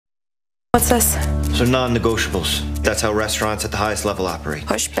What's this? So non-negotiables. That's how restaurants at the highest level operate.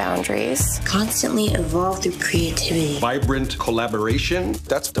 Push boundaries. Constantly evolve through creativity. Vibrant collaboration.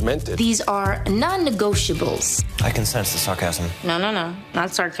 That's demented. These are non-negotiables. I can sense the sarcasm. No. Not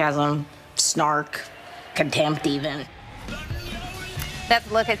sarcasm. Snark. Contempt even. That's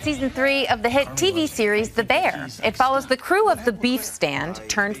a look at season 3 of the hit TV series The Bear. It follows the crew of the beef stand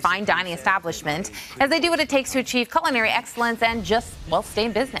turned fine dining establishment as they do what it takes to achieve culinary excellence and just, well, stay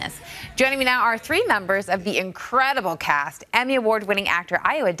in business. Joining me now are 3 members of the incredible cast: Emmy Award-winning actor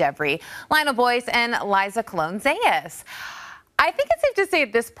Ayo Edebiri, Lionel Boyce, and Liza Colon-Zayas. I think it's safe to say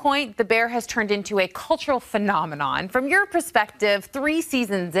at this point, The Bear has turned into a cultural phenomenon. From your perspective, 3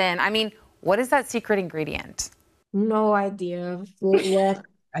 seasons in, I mean, what is that secret ingredient? No idea. Yeah,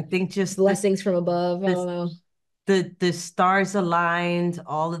 I think just blessings from above. I don't know. The stars aligned,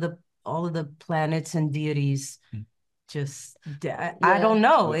 all of the planets and deities. Just I don't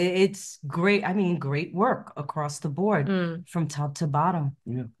know. It's great. I mean, great work across the board from top to bottom.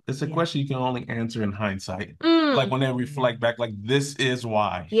 Yeah, it's a question you can only answer in hindsight. Like when they reflect back, like this is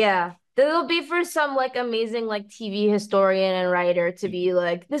why. Yeah. It'll be for some like amazing like TV historian and writer to be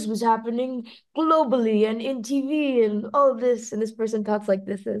like, this was happening globally and in TV and all this, and this person talks like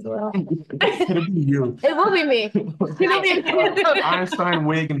this as well. It'll be you. It will be me. It'll be me. Einstein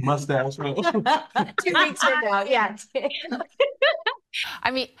wig and mustache. 2 weeks from now, yeah.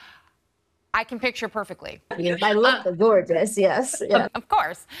 I mean, I can picture perfectly. I look gorgeous, yes. Yeah. Of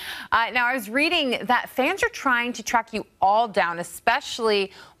course. Now, I was reading that fans are trying to track you all down,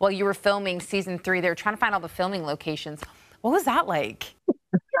 especially while you were filming season 3. They were trying to find all the filming locations. What was that like?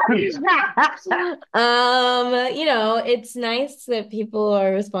 You know, it's nice that people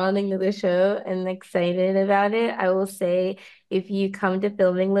are responding to the show and excited about it. I will say, if you come to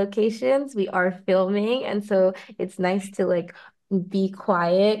filming locations, we are filming, and so it's nice to like be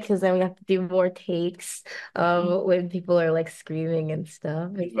quiet because then we have to do more takes when people are like screaming and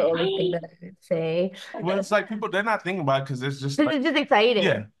stuff. It's the only thing that I would say. Well, it's like people, they're not thinking about it because it's just like, it's just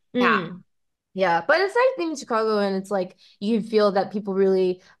exciting. Yeah. Yeah, but it's nice being in Chicago, and it's like you feel that people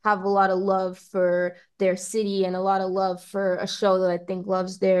really have a lot of love for their city and a lot of love for a show that I think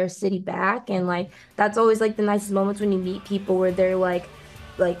loves their city back. And like that's always like the nicest moments when you meet people where they're like,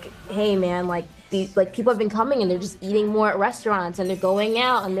 hey man, like these like people have been coming and they're just eating more at restaurants and they're going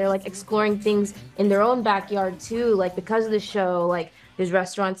out and they're like exploring things in their own backyard too. Like because of the show, like there's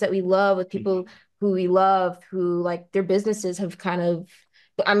restaurants that we love with people who we love who like their businesses have kind of,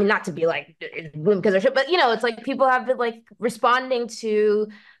 I mean, not to be like because they're, but you know, it's like people have been like responding to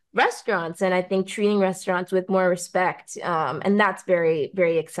restaurants, and I think treating restaurants with more respect. And that's very,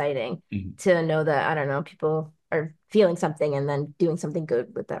 very exciting to know that, I don't know, people are feeling something and then doing something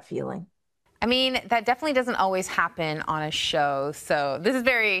good with that feeling. I mean, that definitely doesn't always happen on a show, so this is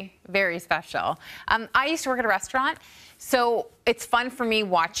very, very special. I used to work at a restaurant, so it's fun for me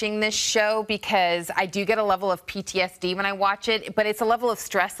watching this show because I do get a level of PTSD when I watch it, but it's a level of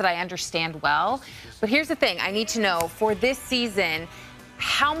stress that I understand well. But here's the thing, I need to know, for this season,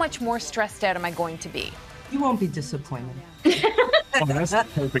 how much more stressed out am I going to be? You won't be disappointed. Oh, that's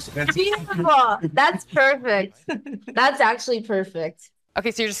perfect. Beautiful. That's perfect. That's actually perfect.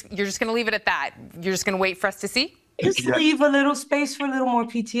 Okay, so you're just gonna leave it at that. You're just gonna wait for us to see? Just leave a little space for a little more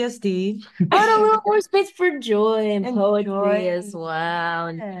PTSD. And a little more space for joy and poetry as well,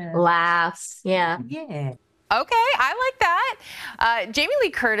 and laughs. Yeah. Yeah. Okay, I like that. Jamie Lee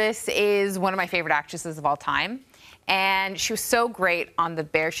Curtis is one of my favorite actresses of all time, and she was so great on The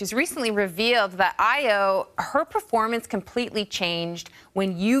Bear. She's recently revealed that Ayo, her performance completely changed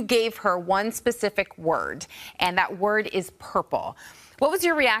when you gave her one specific word, and that word is purple. What was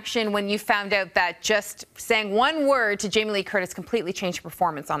your reaction when you found out that just saying one word to Jamie Lee Curtis completely changed her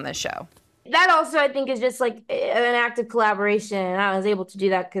performance on this show? That also, I think, is just like an act of collaboration. And I was able to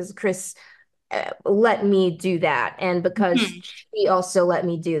do that because Chris let me do that. And because she also let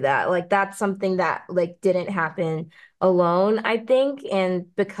me do that. Like, that's something that, like, didn't happen alone, I think.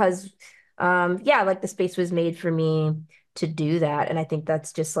 And because, yeah, like, the space was made for me to do that. And I think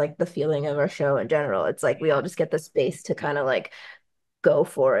that's just, like, the feeling of our show in general. It's like we all just get the space to kind of, like, go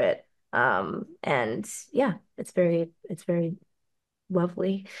for it. And yeah, it's very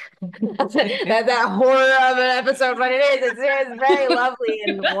lovely. that horror of an episode, but it's very lovely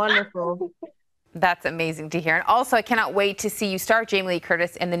and wonderful. That's amazing to hear. And also, I cannot wait to see you star Jamie Lee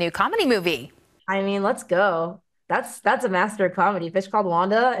Curtis in the new comedy movie. I mean, let's go. That's a master of comedy. Fish Called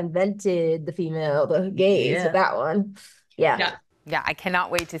Wanda invented the gays with that one. Yeah. Yeah, I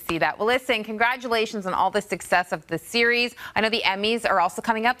cannot wait to see that. Well, listen, congratulations on all the success of the series. I know the Emmys are also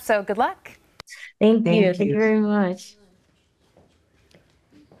coming up, so good luck. Thank you very much.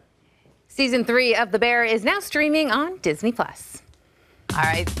 Season 3 of The Bear is now streaming on Disney+. All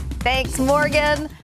right. Thanks, Morgan.